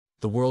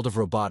The world of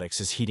robotics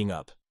is heating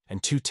up,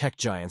 and two tech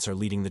giants are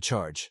leading the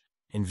charge,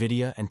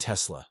 Nvidia and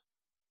Tesla.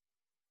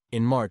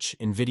 In March,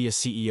 Nvidia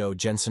CEO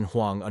Jensen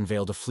Huang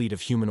unveiled a fleet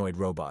of humanoid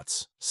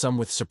robots, some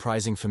with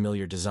surprising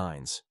familiar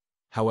designs.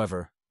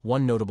 However,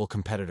 one notable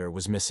competitor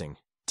was missing,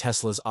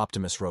 Tesla's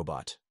Optimus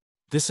robot.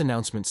 This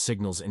announcement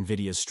signals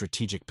Nvidia's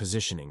strategic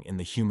positioning in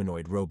the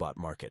humanoid robot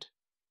market.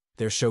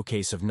 Their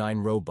showcase of 9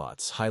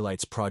 robots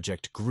highlights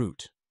Project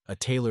GROOT, a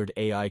tailored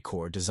AI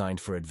core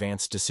designed for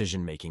advanced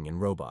decision-making in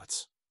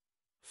robots.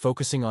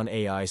 Focusing on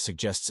AI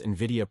suggests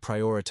Nvidia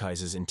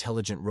prioritizes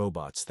intelligent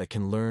robots that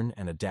can learn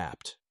and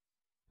adapt.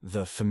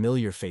 The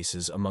familiar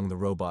faces among the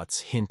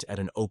robots hint at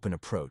an open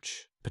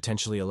approach,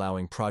 potentially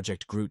allowing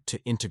Project GROOT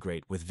to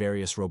integrate with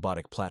various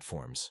robotic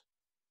platforms.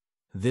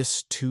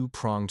 This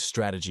two-pronged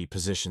strategy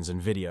positions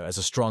Nvidia as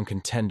a strong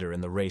contender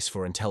in the race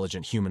for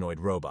intelligent humanoid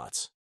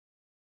robots.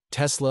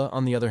 Tesla,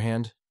 on the other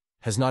hand,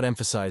 has not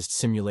emphasized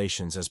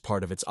simulations as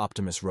part of its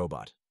Optimus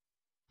robot.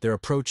 Their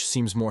approach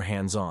seems more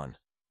hands-on,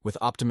 with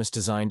Optimus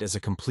designed as a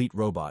complete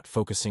robot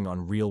focusing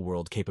on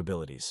real-world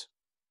capabilities.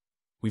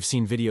 We've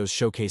seen videos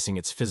showcasing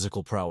its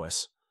physical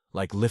prowess,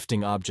 like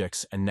lifting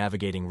objects and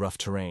navigating rough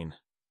terrain.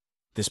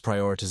 This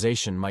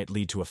prioritization might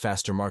lead to a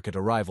faster market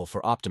arrival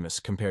for Optimus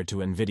compared to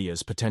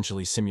Nvidia's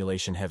potentially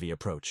simulation-heavy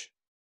approach.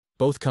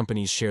 Both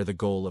companies share the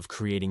goal of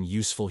creating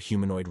useful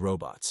humanoid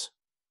robots.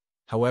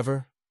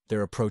 However,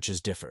 their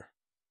approaches differ.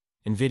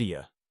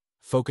 Nvidia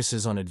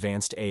focuses on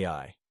advanced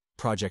AI,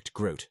 Project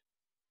GROOT,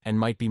 and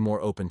might be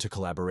more open to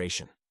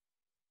collaboration.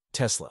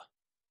 Tesla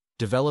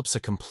develops a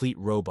complete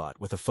robot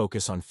with a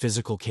focus on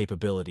physical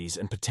capabilities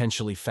and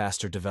potentially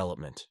faster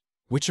development.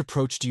 Which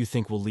approach do you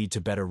think will lead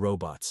to better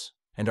robots?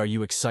 And are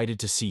you excited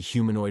to see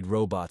humanoid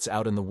robots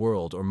out in the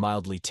world or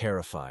mildly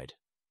terrified?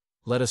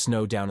 Let us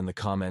know down in the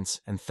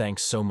comments, and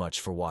thanks so much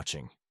for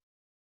watching.